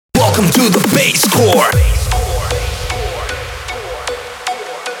Welcome to the bass core.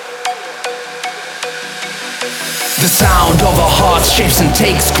 The sound of our hearts shapes and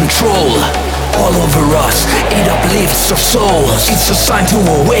takes control. All over us, it uplifts our souls. It's a sign to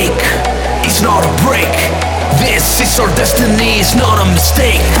awake, it's not a break. This is our destiny, it's not a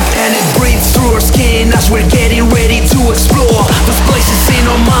mistake. And it breathes through our skin as we're getting ready to explore those places in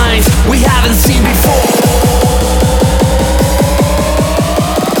our minds we haven't seen before.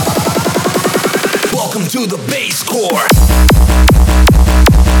 Welcome to the bass core.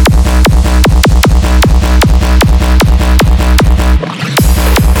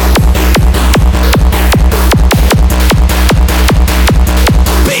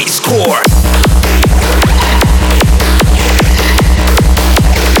 Bass core.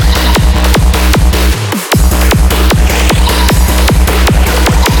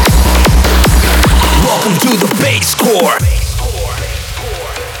 Welcome to the bass core.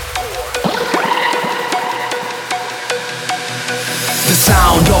 The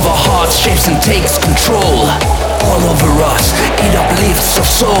sound of our hearts shapes and takes control. All over us, it uplifts our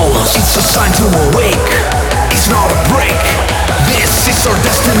souls. It's a sign to awake, it's not a break. This is our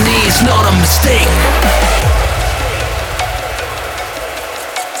destiny, it's not a mistake.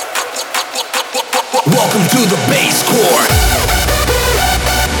 Welcome to the bass core.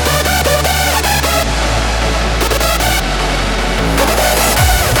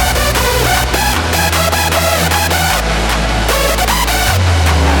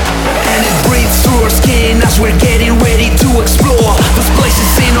 Through our skin as we're getting ready to explore those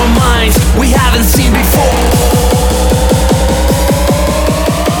places in our minds we haven't seen before.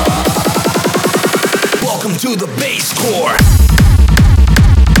 Welcome to the bass core.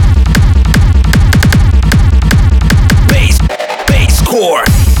 Bass core.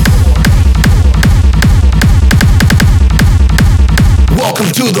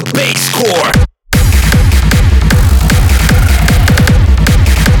 Welcome to the bass core.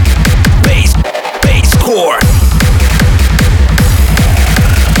 Core.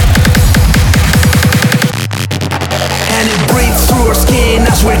 And it breathes through our skin